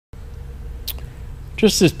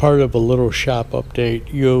Just as part of a little shop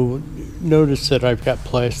update, you'll notice that I've got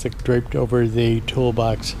plastic draped over the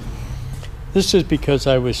toolbox. This is because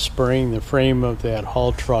I was spraying the frame of that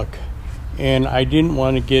haul truck and I didn't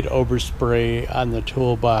want to get overspray on the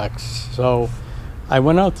toolbox. So I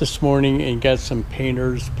went out this morning and got some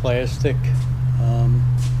painter's plastic.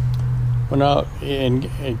 Went out and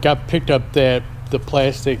picked up the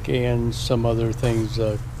plastic and some other things,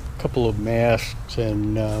 a couple of masks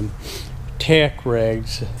and tack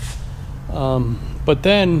rags. But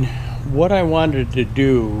then what I wanted to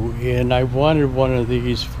do, and I wanted one of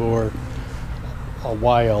these for a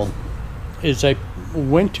while, is I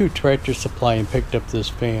went to Tractor Supply and picked up this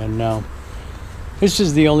fan. Now, this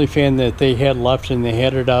is the only fan that they had left, and they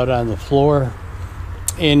had it out on the floor,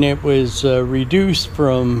 and it was reduced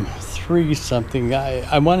from 3 something.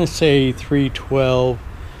 I want to say 312.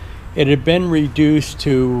 It had been reduced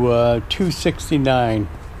to 269,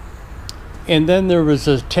 and then there was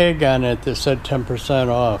a tag on it that said 10%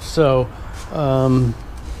 off. So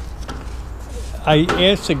I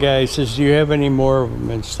asked the guy, I says, do you have any more of them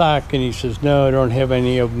in stock? And he says, no, I don't have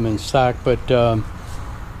any of them in stock. But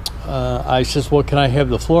I says, well, can I have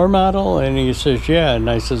the floor model? And he says, yeah. And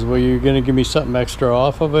I says, well, you're going to give me something extra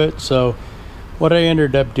off of it? So what I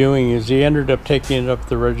ended up doing is he ended up taking it up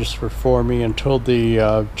the register for me and told the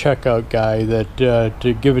checkout guy that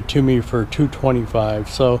to give it to me for $225.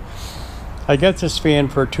 So I got this fan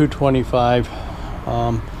for $225.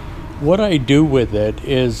 What I do with it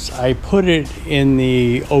is I put it in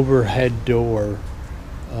the overhead door,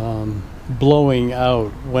 blowing out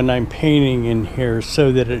when I'm painting in here,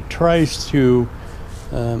 so that it tries to,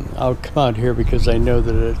 I'll come out here because I know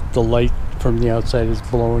that the light from the outside is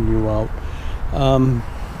blowing you out.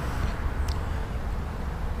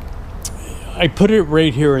 I put it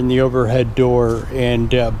right here in the overhead door and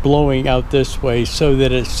blowing out this way so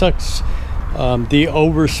that it sucks the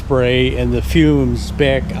overspray and the fumes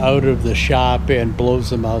back out of the shop and blows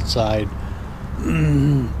them outside.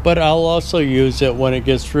 But I'll also use it when it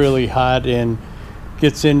gets really hot and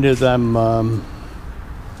gets into them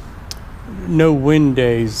no wind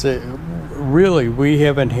days. Really, we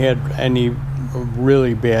haven't had any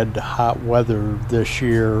really bad hot weather this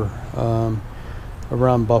year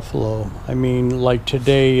around Buffalo. I mean, like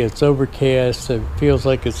today, it's overcast. It feels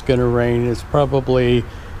like it's going to rain. It's probably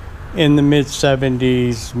in the mid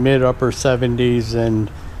 70s, mid upper 70s, and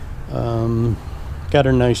got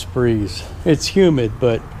a nice breeze. It's humid,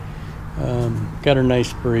 but got a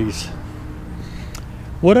nice breeze.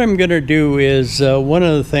 What I'm gonna do is one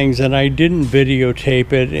of the things, and I didn't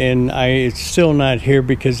videotape it, and it's still not here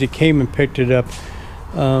because he came and picked it up.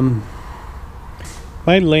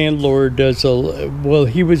 My landlord does well,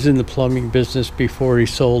 he was in the plumbing business before he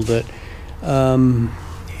sold it.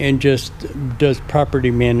 And just does property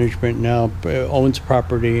management now, owns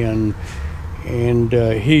property, and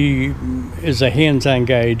he is a hands-on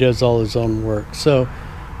guy. He does all his own work. So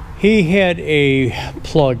he had a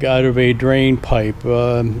plug out of a drain pipe,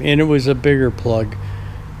 and it was a bigger plug.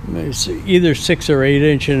 It's either 6 or 8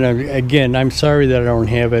 inch, and again, I'm sorry that I don't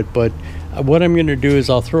have it, but what I'm going to do is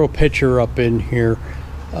I'll throw a picture up in here.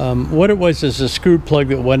 What it was is a screw plug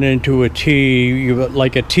that went into a T,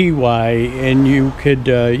 like a TY, and you could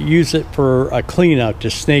use it for a clean out to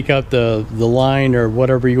snake out the line or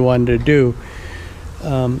whatever you wanted to do.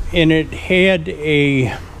 And it had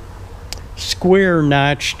a square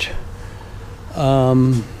notched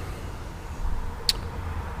I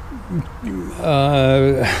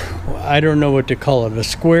don't know what to call it, a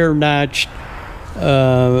square notched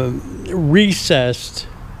recessed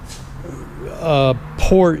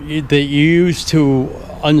port that you use to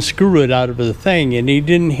unscrew it out of the thing, and he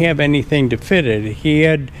didn't have anything to fit it. He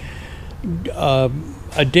had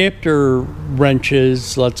adapter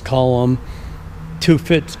wrenches, let's call them, to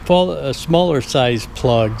fit smaller size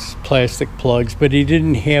plugs, plastic plugs, but he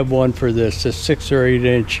didn't have one for this, a 6 or 8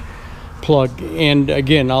 inch plug. And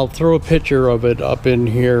again, I'll throw a picture of it up in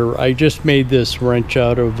here. I just made this wrench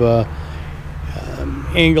out of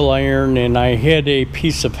angle iron, and I had a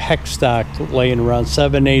piece of hex stock laying around,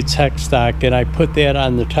 7/8 hex stock, and I put that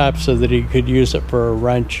on the top so that he could use it for a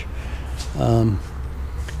wrench.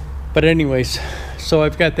 But anyways, so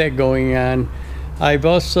I've got that going on. I've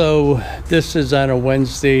also, this is on a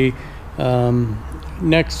Wednesday,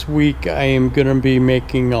 next week I am going to be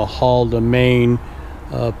making a haul to Maine,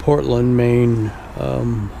 Portland, Maine,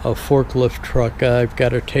 a forklift truck I've got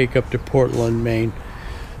to take up to Portland, Maine.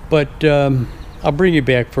 But I'll bring you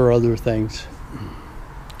back for other things.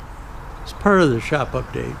 It's part of the shop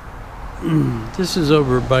update. This is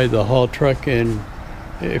over by the haul truck, and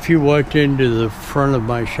if you walked into the front of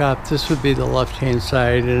my shop, this would be the left-hand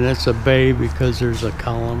side, and it's a bay because there's a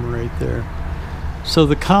column right there. So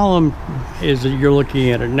the column is, you're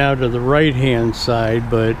looking at it now to the right-hand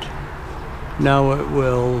side, but now it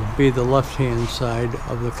will be the left-hand side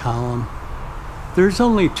of the column. There's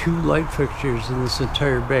only 2 light fixtures in this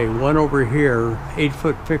entire bay. One over here,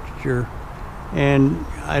 8-foot fixture, and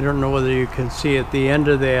I don't know whether you can see at the end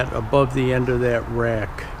of that, above the end of that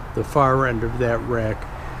rack, the far end of that rack,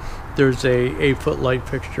 there's a 8-foot light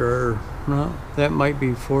fixture. No, that might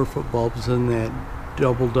be 4-foot bulbs in that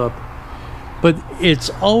doubled up. But it's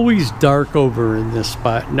always dark over in this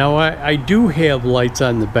spot. Now I do have lights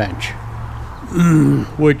on the bench,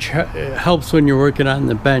 which helps when you're working on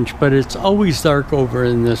the bench, but it's always dark over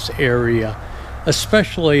in this area.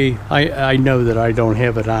 Especially, I know that I don't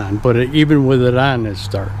have it on, but even with it on, it's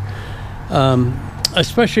dark.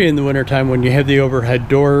 Especially in the wintertime when you have the overhead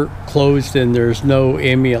door closed and there's no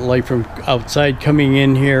ambient light from outside coming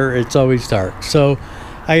in here, it's always dark. So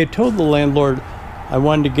I had told the landlord I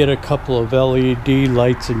wanted to get a couple of LED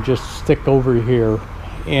lights and just stick over here.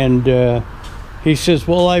 And he says,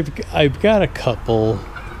 well, I've got a couple,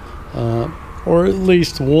 or at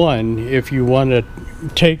least one if you want to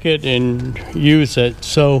take it and use it.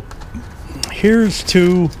 So here's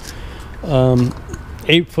 2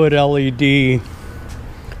 8-foot LED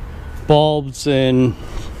bulbs, and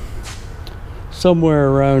somewhere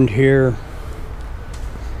around here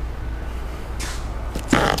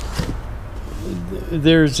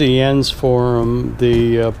there's the ends for them,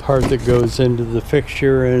 the part that goes into the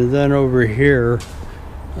fixture, and then over here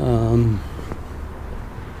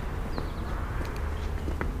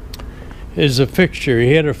is a fixture.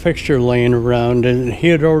 He had a fixture laying around and he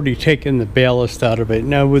had already taken the ballast out of it.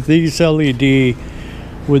 Now with these LED,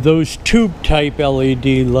 with those tube type LED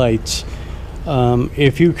lights,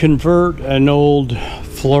 if you convert an old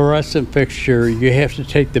fluorescent fixture, you have to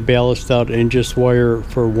take the ballast out and just wire it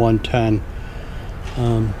for 110.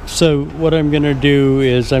 So what I'm going to do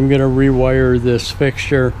is I'm going to rewire this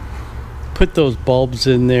fixture, put those bulbs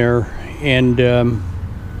in there, and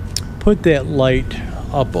put that light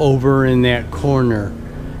up over in that corner.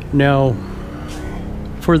 Now,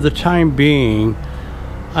 for the time being,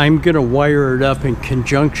 I'm going to wire it up in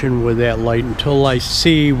conjunction with that light until I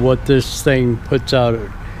see what this thing puts out.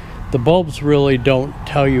 The bulbs really don't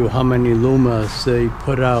tell you how many lumas they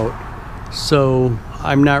put out, so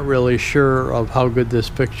I'm not really sure of how good this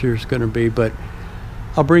fixture is going to be, but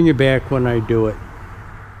I'll bring you back when I do it.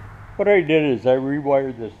 What I did is I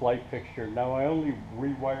rewired this light fixture. Now I only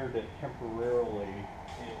rewired it temporarily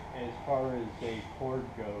as far as a cord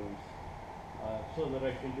goes, so that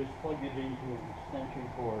I can just plug it into an extension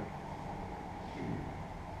cord.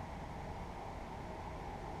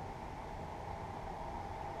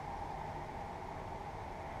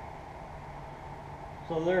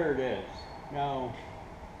 So there it is. Now,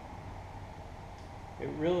 it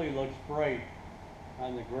really looks bright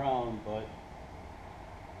on the ground, but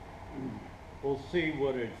we'll see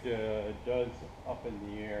what it does up in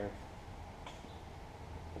the air.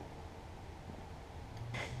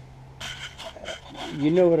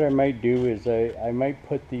 You know what I might do is I might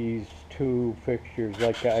put these 2 fixtures,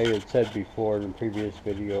 like I had said before in the previous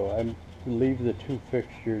video, I leave the 2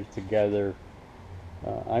 fixtures together.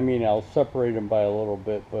 I mean, I'll separate them by a little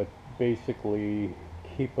bit, but basically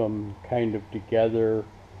keep them kind of together,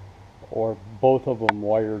 or both of them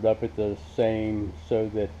wired up at the same, so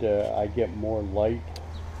that I get more light.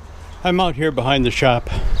 I'm out here behind the shop.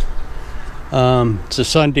 It's a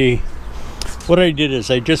Sunday. What I did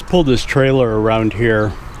is I just pulled this trailer around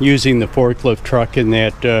here using the forklift truck and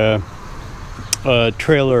that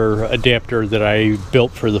trailer adapter that I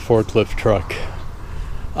built for the forklift truck.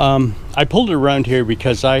 I pulled it around here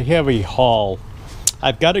because I have a haul.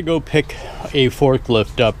 I've got to go pick a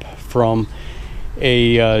forklift up from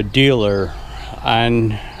a dealer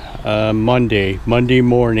on Monday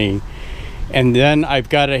morning, and then I've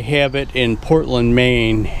got to have it in Portland,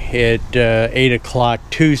 Maine at 8 o'clock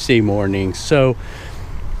Tuesday morning. So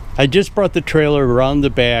I just brought the trailer around the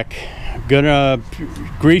back, gonna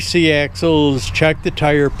grease the axles, check the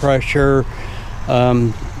tire pressure.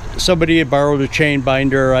 Somebody had borrowed a chain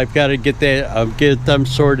binder. I've got to get that, get them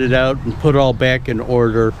sorted out and put all back in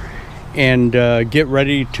order, and get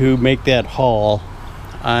ready to make that haul.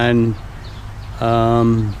 And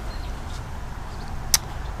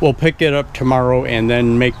we'll pick it up tomorrow and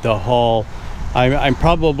then make the haul. I'm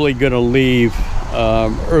probably going to leave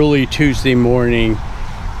early Tuesday morning.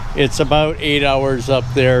 It's about 8 hours up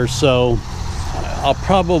there, so I'll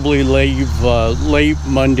probably leave late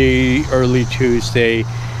Monday, early Tuesday,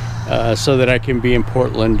 so that I can be in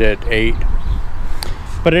Portland at 8.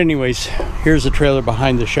 But anyways, here's the trailer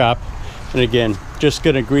behind the shop. And again, just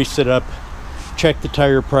gonna grease it up, check the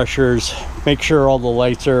tire pressures, make sure all the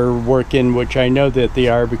lights are working, which I know that they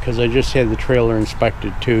are because I just had the trailer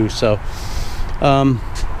inspected too. So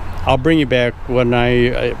I'll bring you back when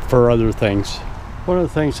for other things. One of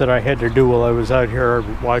the things that I had to do while I was out here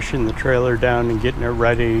washing the trailer down and getting it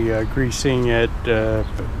ready, greasing it,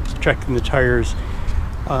 checking the tires,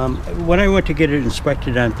 when I went to get it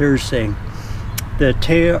inspected on Thursday,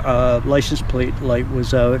 the license plate light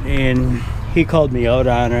was out, and he called me out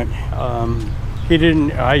on it. He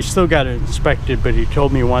didn't, I still got it inspected, but he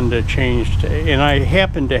told me one to change, and I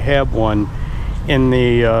happened to have one in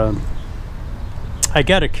the, I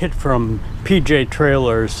got a kit from PJ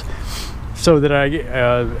Trailers, so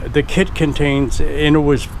that the kit contains, and it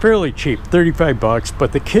was fairly cheap, 35 bucks,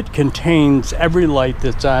 but the kit contains every light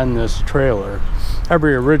that's on this trailer,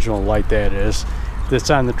 every original light that is, that's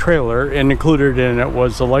on the trailer, and included in it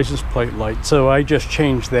was the license plate light. So I just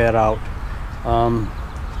changed that out.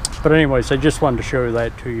 But anyways, I just wanted to show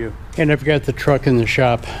that to you. And I've got the truck in the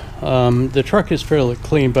shop. The truck is fairly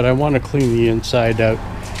clean, but I want to clean the inside out.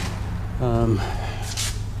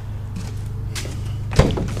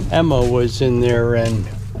 Emma was in there and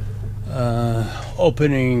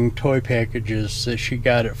opening toy packages that she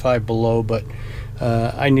got at Five Below, but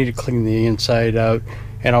I need to clean the inside out,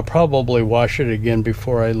 and I'll probably wash it again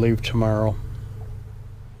before I leave tomorrow.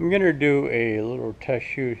 I'm gonna do a little test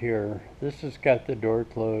shoot here. This has got the door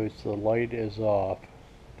closed, the light is off.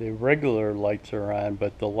 The regular lights are on,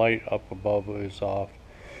 but the light up above is off.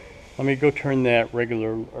 Let me go turn that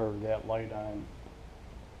that light on.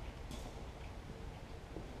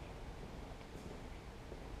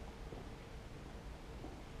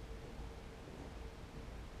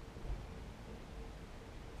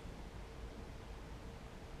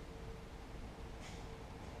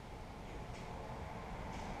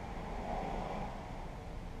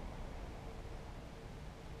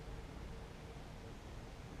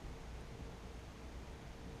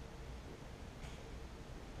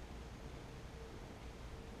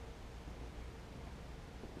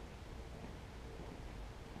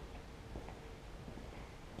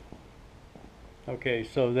 Okay,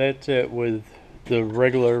 so that's it with the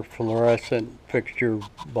regular fluorescent fixture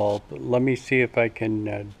bulb. Let me see if I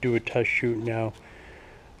can do a test shoot now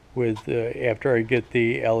with after I get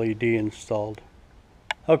the LED installed.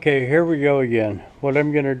 Okay, here we go again. What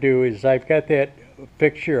I'm going to do is I've got that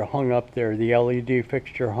fixture hung up there, the LED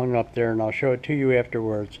fixture hung up there, and I'll show it to you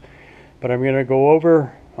afterwards. But I'm going to go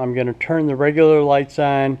over, I'm going to turn the regular lights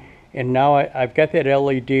on, and now I've got that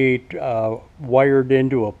LED wired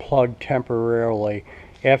into a plug temporarily.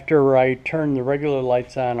 After I turn the regular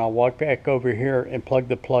lights on, I'll walk back over here and plug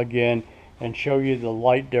the plug in and show you the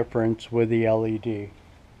light difference with the LED.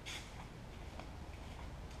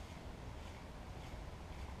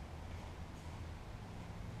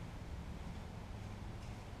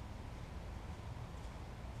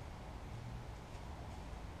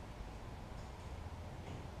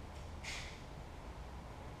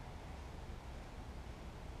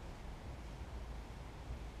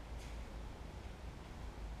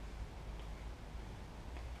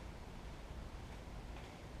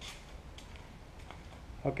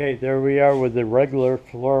 Okay, there we are with the regular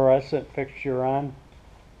fluorescent fixture on.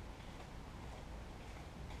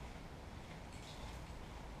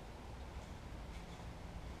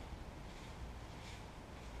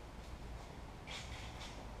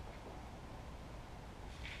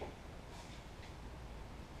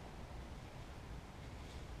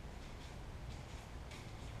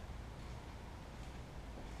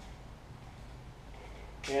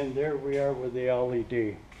 And there we are with the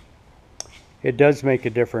LED. It does make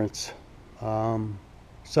a difference. So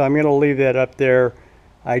I'm going to leave that up there.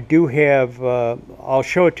 I do have, I'll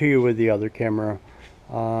show it to you with the other camera.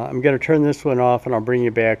 I'm going to turn this one off and I'll bring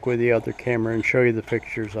you back with the other camera and show you the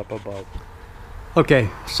fixtures up above. Okay,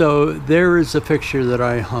 so there is the fixture that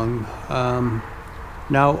I hung.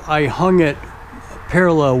 Now I hung it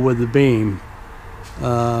parallel with the beam.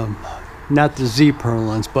 Not the Z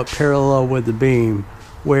purlins, but parallel with the beam.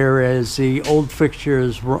 Whereas the old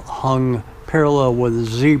fixtures hung parallel with the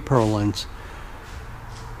Z purlins.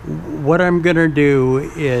 What I'm going to do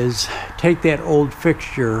is take that old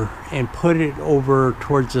fixture and put it over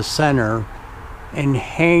towards the center and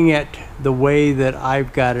hang it the way that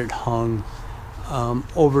I've got it hung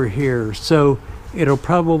over here. So it'll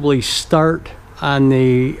probably start on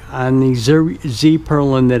the Z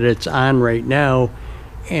purlin that it's on right now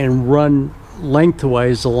and run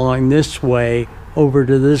lengthwise along this way over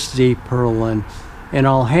to this Z purlin, and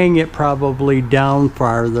I'll hang it probably down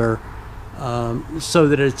farther so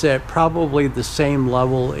that it's at probably the same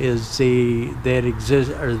level as that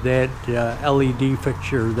LED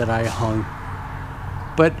fixture that I hung.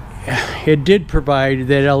 But it did provide,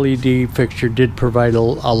 that LED fixture did provide a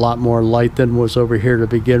lot more light than was over here to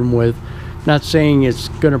begin with. Not saying it's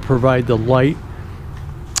going to provide the light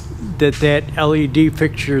that LED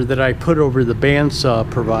fixture that I put over the bandsaw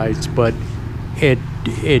provides, but it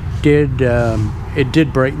did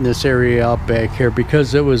brighten this area up back here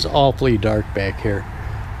because it was awfully dark back here.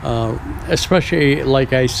 Especially,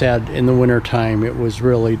 like I said, in the winter time, it was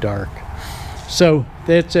really dark. So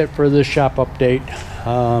that's it for this shop update.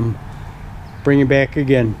 Bring it back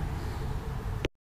again.